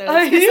episode.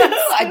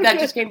 That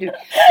just came to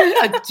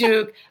a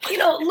duke. You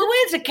know,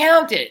 Louise a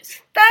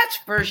countess. That's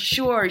for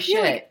sure shit.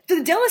 Yeah, like,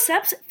 the De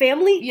Lesseps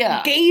family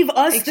gave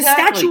us the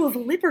Statue of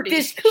Liberty.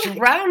 This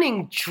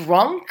drowning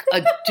drunk,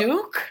 a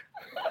duke?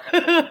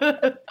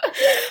 Oh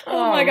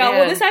my God.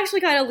 Man. Well, this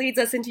actually kind of leads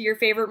us into your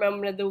favorite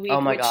moment of the week.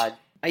 Oh my God.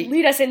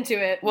 Lead us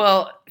into it.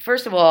 Well,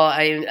 first of all,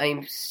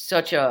 I'm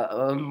such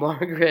a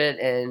Margaret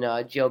and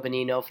Joe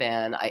Bonino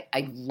fan.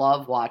 I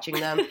love watching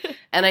them.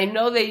 And I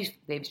know they've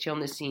shown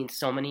this scene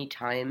so many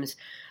times,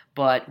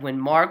 but when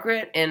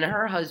Margaret and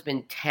her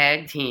husband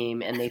tag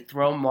team and they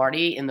throw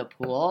Marty in the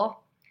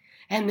pool,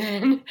 and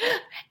then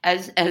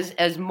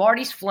as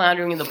Marty's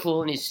floundering in the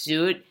pool in his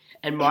suit,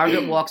 and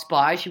Margaret walks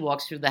by, she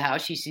walks through the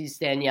house, she sees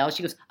Danielle,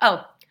 she goes,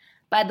 oh,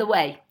 by the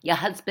way, your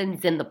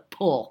husband's in the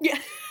pool. Yeah.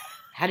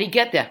 How do you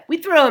get there? We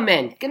throw him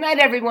in. Good night,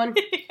 everyone.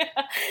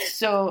 Yeah.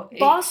 So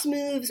boss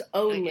moves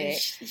only.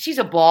 She's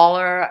a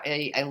baller.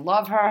 I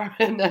love her,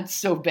 and that's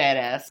so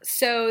badass.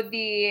 So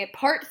the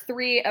part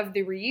 3 of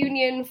the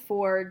reunion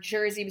for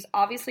Jersey was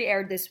obviously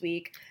aired this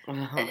week.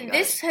 Oh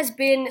This has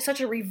been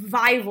such a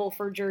revival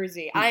for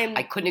Jersey.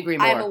 I couldn't agree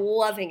more. I'm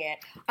loving it.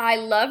 I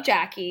love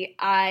Jackie.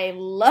 I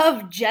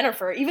love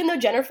Jennifer, even though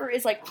Jennifer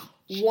is like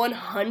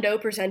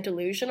 100%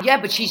 delusional.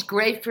 Yeah, but she's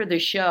great for the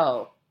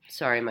show.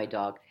 Sorry, my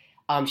dog.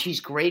 She's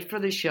great for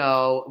the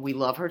show. We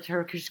love her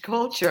Turkish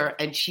culture,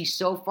 and she's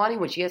so funny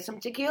when she has some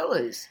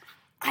tequilas.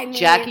 I mean,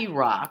 Jackie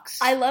rocks.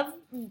 I love.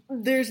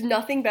 There's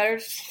nothing better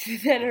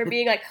than her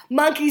being like,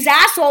 "Monkey's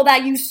asshole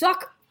that you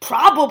suck."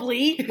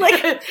 Probably,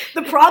 like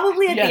the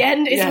probably at the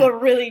end is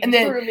what really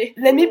threw me.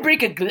 Let me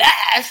break a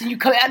glass, and you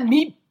come at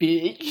me,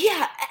 bitch.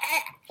 Yeah,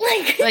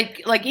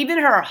 like even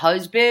her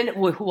husband,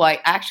 who I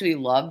actually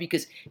love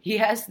because he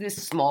has this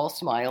small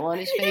smile on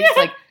his face,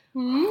 like.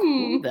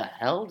 Who the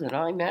hell did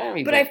I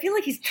marry? But I feel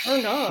like he's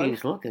turned on.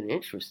 She's looking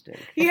interesting.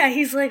 Yeah,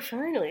 he's like,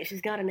 finally, she's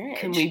got an edge.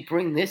 Can we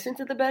bring this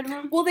into the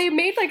bedroom? Well, they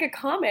made like a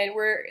comment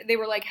where they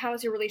were like,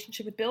 how's your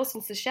relationship with Bill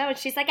since the show? And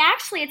she's like,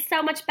 actually, it's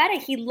so much better.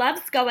 He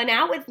loves going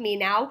out with me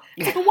now.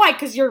 It's like, why?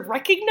 Because you're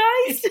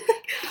recognized?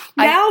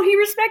 Now he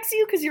respects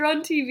you because you're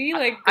on TV?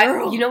 Like,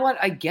 girl. You know what?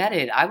 I get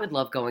it. I would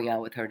love going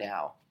out with her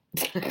now.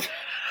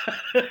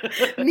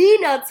 Me,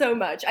 not so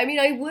much. I mean,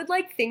 I would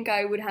like think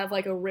I would have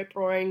like a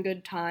rip-roaring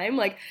good time.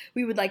 Like,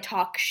 we would like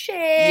talk shit.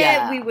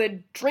 Yeah. We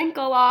would drink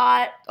a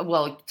lot.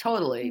 Well,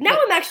 totally. Now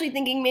I'm actually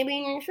thinking maybe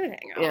you should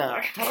hang out.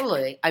 Yeah,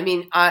 totally. I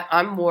mean,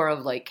 I'm more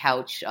of like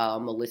couch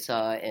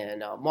Melissa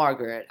and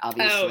Margaret,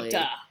 obviously.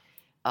 Oh,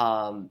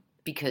 duh.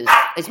 Because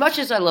as much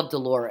as I love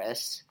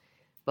Dolores,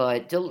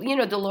 but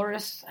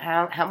Dolores,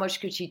 how much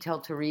could she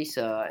tell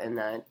Teresa, and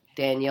that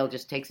Danielle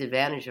just takes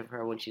advantage of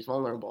her when she's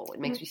vulnerable? It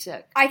makes me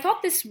sick. I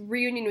thought this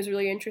reunion was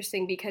really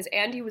interesting because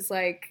Andy was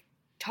like,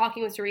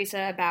 talking with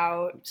Teresa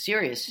about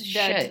serious the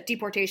shit.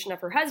 deportation of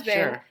her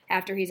husband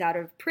after he's out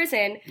of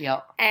prison.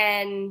 Yep.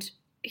 And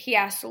he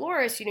asked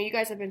Dolores, you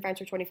guys have been friends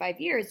for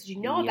 25 years. Did you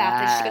know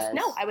about this? She goes,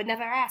 no, I would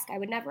never ask. I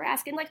would never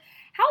ask. And, like,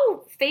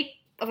 how fake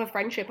of a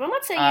friendship. I'm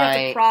not saying you have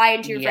to pry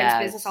into your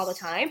friend's business all the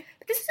time,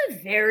 but this is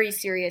a very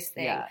serious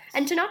thing. Yes.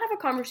 And to not have a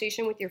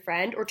conversation with your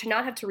friend or to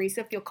not have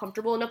Teresa feel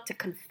comfortable enough to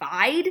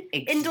confide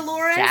in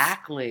Dolores.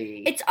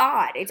 Exactly. It's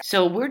odd.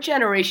 So we're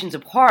generations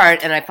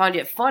apart, and I find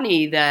it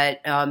funny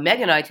that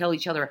Meg and I tell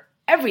each other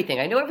everything.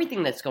 I know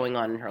everything that's going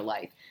on in her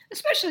life,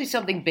 especially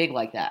something big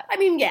like that. I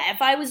mean, yeah,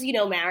 if I was,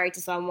 married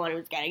to someone who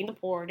was getting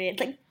deported,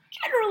 like,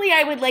 generally,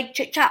 I would, like,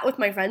 chit-chat with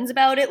my friends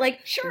about it.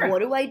 Like, what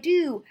do I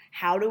do?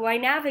 How do I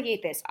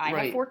navigate this? I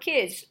have 4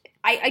 kids.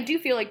 I do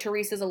feel like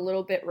Teresa's a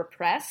little bit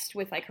repressed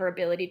with, like, her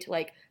ability to,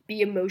 like,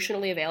 be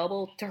emotionally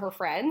available to her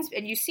friends.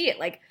 And you see it,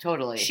 like,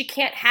 totally. She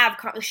can't have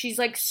 – she's,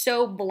 like,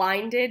 so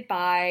blinded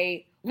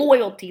by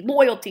loyalty.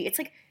 It's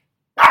like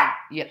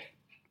yeah.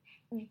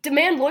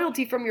 Demand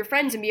loyalty from your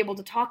friends and be able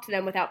to talk to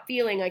them without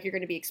feeling like you're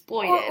going to be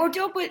exploited. Or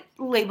don't put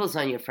labels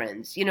on your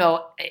friends.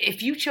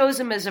 If you chose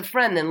them as a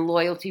friend, then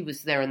loyalty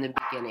was there in the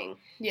beginning.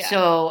 Yeah.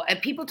 So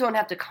people don't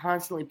have to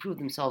constantly prove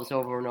themselves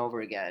over and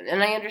over again.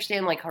 And I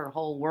understand, like, her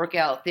whole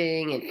workout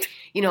thing. And,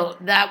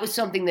 that was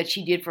something that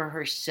she did for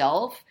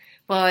herself.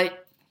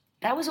 But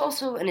that was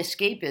also an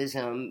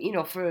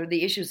escapism, for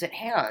the issues at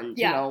hand.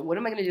 Yeah. What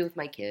am I going to do with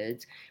my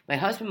kids? My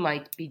husband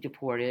might be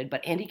deported,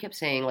 but Andy kept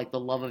saying, like, the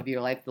love of your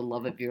life. I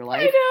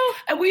know.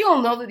 And we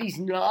all know that he's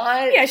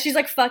not. Yeah, she's,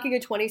 like, fucking a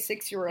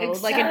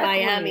 26-year-old, like, in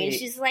Miami. And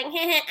she's like,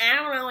 I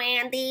don't know,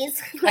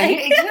 Andy's.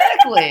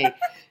 Exactly.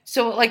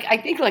 So, like, I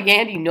think, like,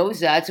 Andy knows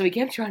that, so he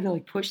kept trying to,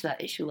 like, push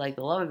that issue, like,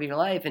 the love of your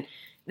life. And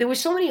there were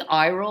so many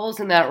eye rolls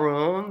in that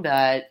room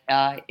that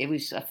it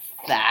was a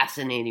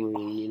fascinating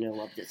reunion. I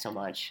loved it so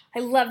much. I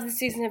love the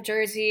season of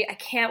Jersey. I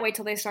can't wait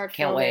till they start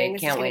filming.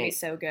 This is going to be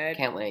so good.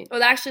 Can't wait. Well,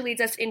 that actually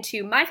leads us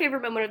into my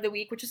favorite moment of the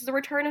week, which is the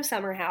return of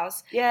Summer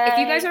House. Yay. If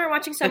you guys aren't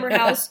watching Summer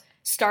House,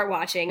 start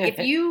watching. If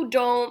you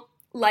don't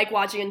like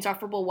watching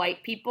insufferable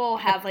white people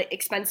have, like,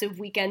 expensive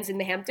weekends in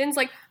the Hamptons,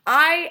 like,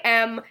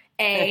 I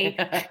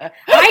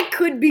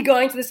could be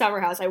going to the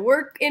Summer House. I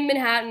work in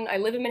Manhattan. I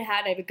live in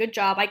Manhattan. I have a good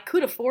job. I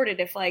could afford it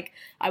if, like,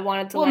 I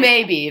wanted to. Well,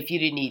 maybe if you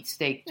didn't eat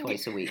steak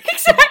twice a week.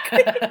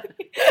 Exactly.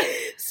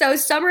 So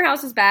Summer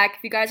House is back.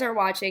 If you guys aren't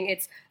watching,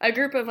 it's a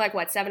group of, like,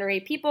 7 or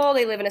 8 people.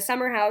 They live in a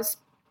summer house.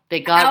 They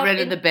got rid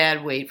of the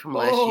bad weight from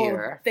last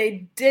year.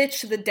 They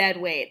ditched the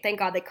dead weight. Thank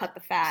God they cut the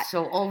fat.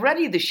 So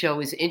already the show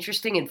is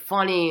interesting and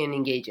funny and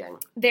engaging.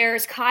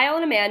 There's Kyle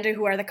and Amanda,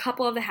 who are the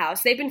couple of the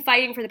house. They've been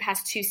fighting for the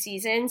past 2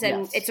 seasons,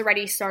 and it's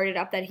already started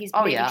up that he's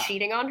maybe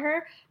cheating on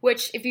her.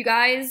 Which, if you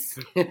guys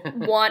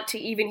want to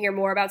even hear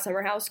more about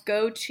Summer House,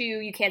 go to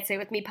You Can't Say It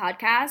With Me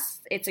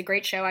podcast. It's a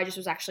great show. I just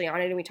was actually on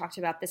it, and we talked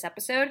about this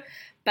episode.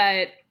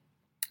 But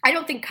I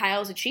don't think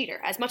Kyle's a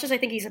cheater. As much as I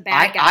think he's a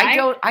bad guy, I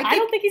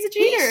don't think he's a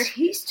cheater.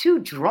 He's too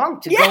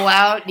drunk to go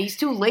out, and he's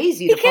too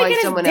lazy to find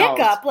someone else. He can't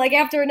get his dick up, like,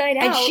 after a night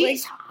out. And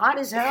she's hot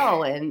as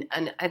hell. And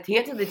at the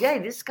end of the day,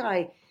 this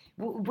guy,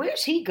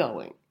 where's he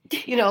going?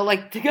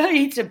 Like, the guy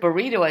eats a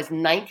burrito, has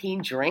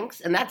 19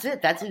 drinks, and that's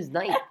it. That's his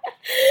night.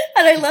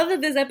 And I love that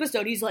this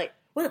episode, he's like,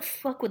 what the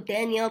fuck would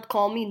Danielle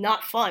call me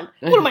not fun?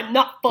 What am I,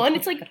 not fun?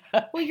 It's like,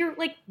 well, you're,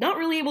 like, not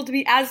really able to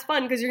be as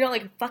fun because you're not,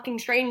 like, fucking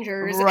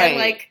strangers and,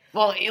 like,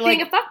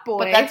 being a fuckboy.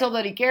 But that's all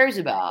that he cares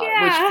about,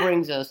 which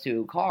brings us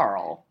to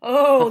Carl.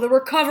 Oh, the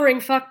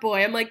recovering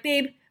fuckboy. I'm like,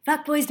 babe,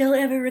 fuckboys don't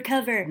ever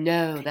recover.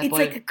 No, it's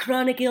like a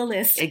chronic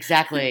illness.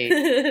 Exactly.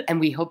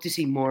 And we hope to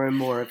see more and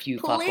more of you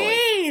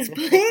fuckboys.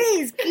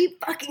 Please,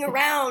 keep fucking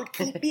around.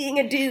 Keep being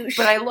a douche.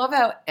 But I love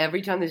how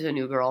every time there's a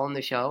new girl on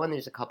the show, and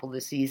there's a couple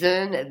this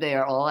season,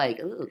 they're all like,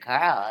 ooh,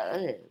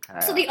 Carl.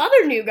 So the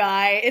other new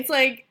guy, it's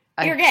like,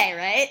 you're gay,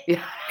 right?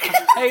 Yeah,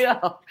 I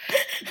know.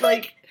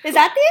 Like, is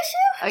that the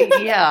issue?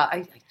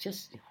 I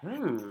just,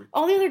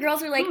 All the other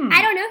girls are like,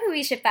 I don't know who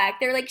we should fuck.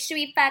 They're like, should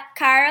we fuck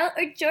Carl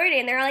or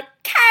Jordan? They're like,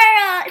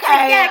 Carl! It's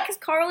like, yeah, because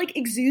Carl, like,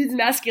 exudes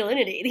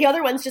masculinity. The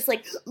other one's just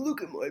like,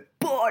 look at my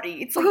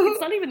body. It's like, it's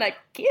not even that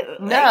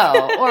cute.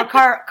 No, or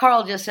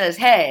Carl just says,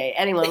 hey,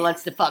 anyone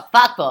wants to fuck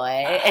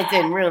fuckboy, it's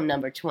in room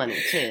number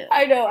 22.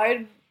 I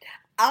know,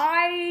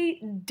 I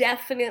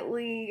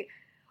definitely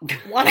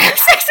want to have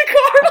sex with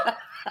Carl.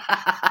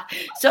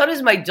 So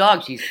does my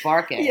dog. She's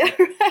barking. Yeah,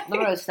 right.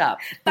 Let her stop.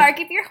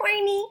 Bark if you're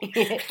horny.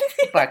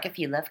 Bark if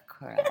you love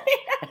Carl.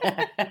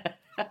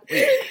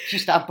 Wait, she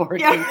stopped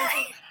barking.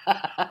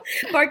 Yeah.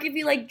 Bark if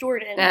you like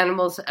Jordan.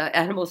 Animals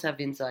have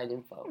inside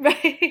info.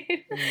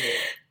 Right.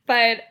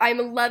 But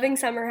I'm loving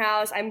Summer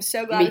House. I'm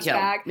so glad it's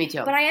back. Me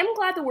too. But I am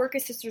glad the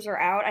Workus sisters are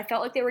out. I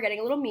felt like they were getting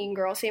a little mean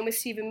girl. Same with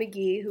Stephen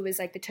McGee, who is,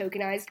 like, the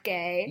tokenized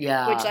gay.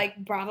 Yeah. Which, like,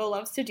 Bravo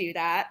loves to do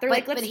that.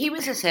 But he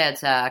was a sad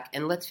sack,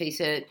 and let's face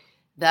it,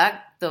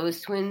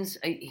 those twins,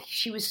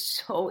 she was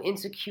so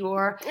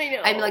insecure. I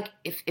know. I'm like,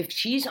 if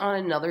she's on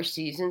another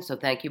season, so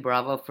thank you,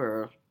 Bravo,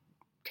 for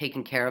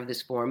taken care of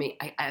this for me,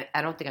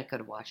 I don't think I could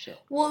have watched it.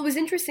 Well, it was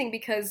interesting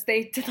because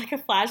they did like a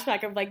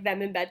flashback of like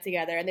them in bed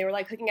together, and they were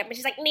like hooking up, and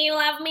she's like, "Do you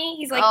love me?"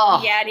 He's like,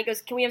 "Yeah," and he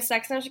goes, "Can we have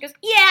sex now?" She goes,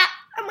 "Yeah."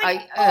 I'm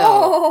like,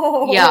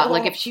 yeah.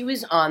 Like if she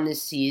was on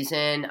this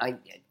season,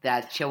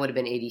 that show would have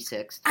been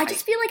 86. I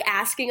just feel like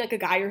asking like a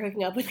guy you're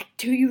hooking up with, like,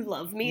 "Do you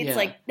love me?" It's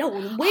like, no,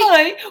 wait.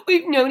 Hi,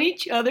 we've known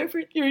each other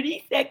for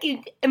 30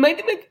 seconds. Am I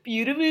the most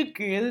beautiful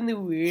girl in the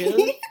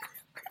world?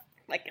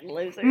 Fucking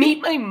loser.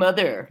 Meet my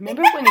mother.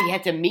 Remember when he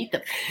had to meet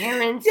the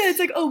parents? Yeah, it's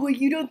like, oh, well,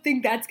 you don't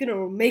think that's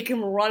gonna make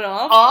him run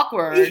off?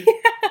 Awkward.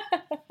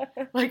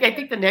 Like, I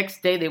think the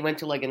next day they went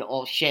to like an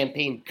all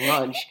champagne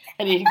brunch,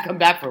 and he didn't come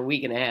back for a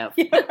week and a half.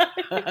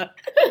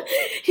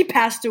 He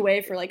passed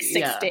away for like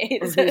 6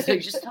 days. So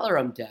just tell her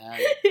I'm dead.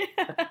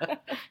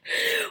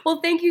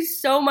 Well, thank you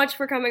so much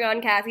for coming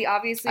on, Kathy.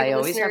 Obviously, the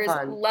listeners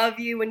love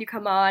you when you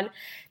come on.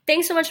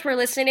 Thanks so much for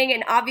listening,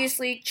 and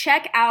obviously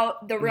check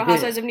out the Real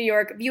Housewives of New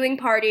York viewing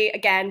party.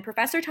 Again,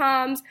 Professor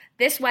Tom's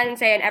this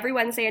Wednesday and every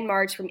Wednesday in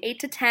March from 8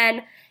 to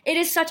 10. It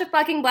is such a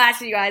fucking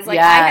blast, you guys. Like,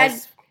 I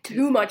had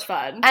too much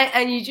fun.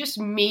 And you just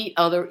meet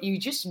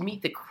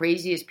the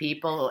craziest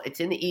people. It's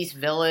in the East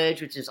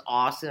Village, which is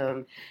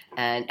awesome.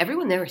 And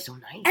everyone there is so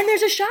nice. And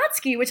there's a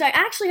Shotsky, which I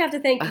actually have to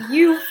thank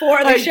you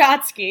for the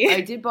Shotsky.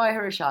 I did buy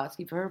her a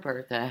Shotsky for her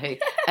birthday.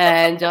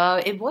 And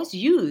it was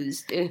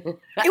used. It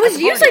was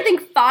used, I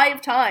think,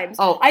 5 times.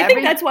 Oh, I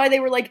think that's why they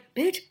were like,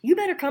 bitch, you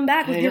better come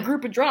back with your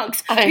group of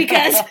drunks.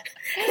 Because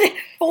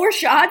 4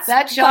 shots,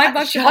 that $5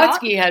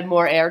 Shotsky had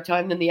more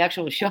airtime than the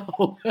actual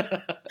show.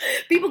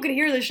 People could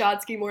hear the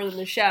Shotsky more than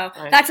the show.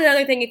 Right. That's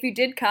another thing. If you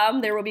did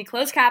come, there will be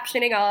closed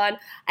captioning on.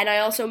 And I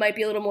also might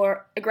be a little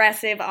more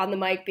aggressive on the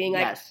mic, being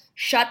like,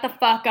 shut the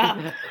fuck up.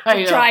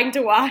 I'm trying to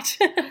watch.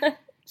 It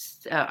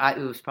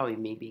was probably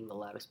me being the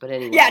loudest, but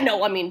anyway. Yeah,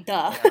 no, I mean,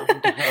 duh.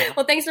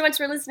 Well, thanks so much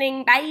for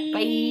listening. Bye.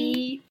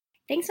 Bye.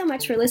 Thanks so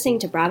much for listening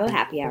to Bravo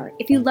Happy Hour.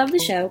 If you love the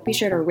show, be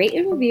sure to rate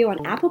and review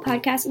on Apple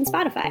Podcasts and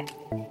Spotify.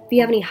 If you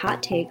have any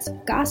hot takes,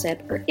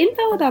 gossip, or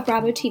info about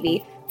Bravo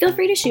TV, feel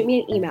free to shoot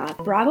me an email at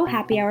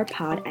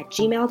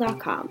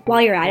bravohappyhourpod@gmail.com.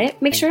 While you're at it,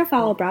 make sure to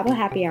follow Bravo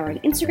Happy Hour on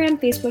Instagram,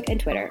 Facebook, and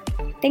Twitter.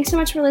 Thanks so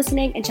much for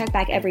listening, and check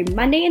back every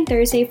Monday and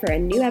Thursday for a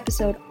new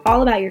episode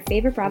all about your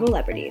favorite Bravo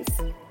celebrities.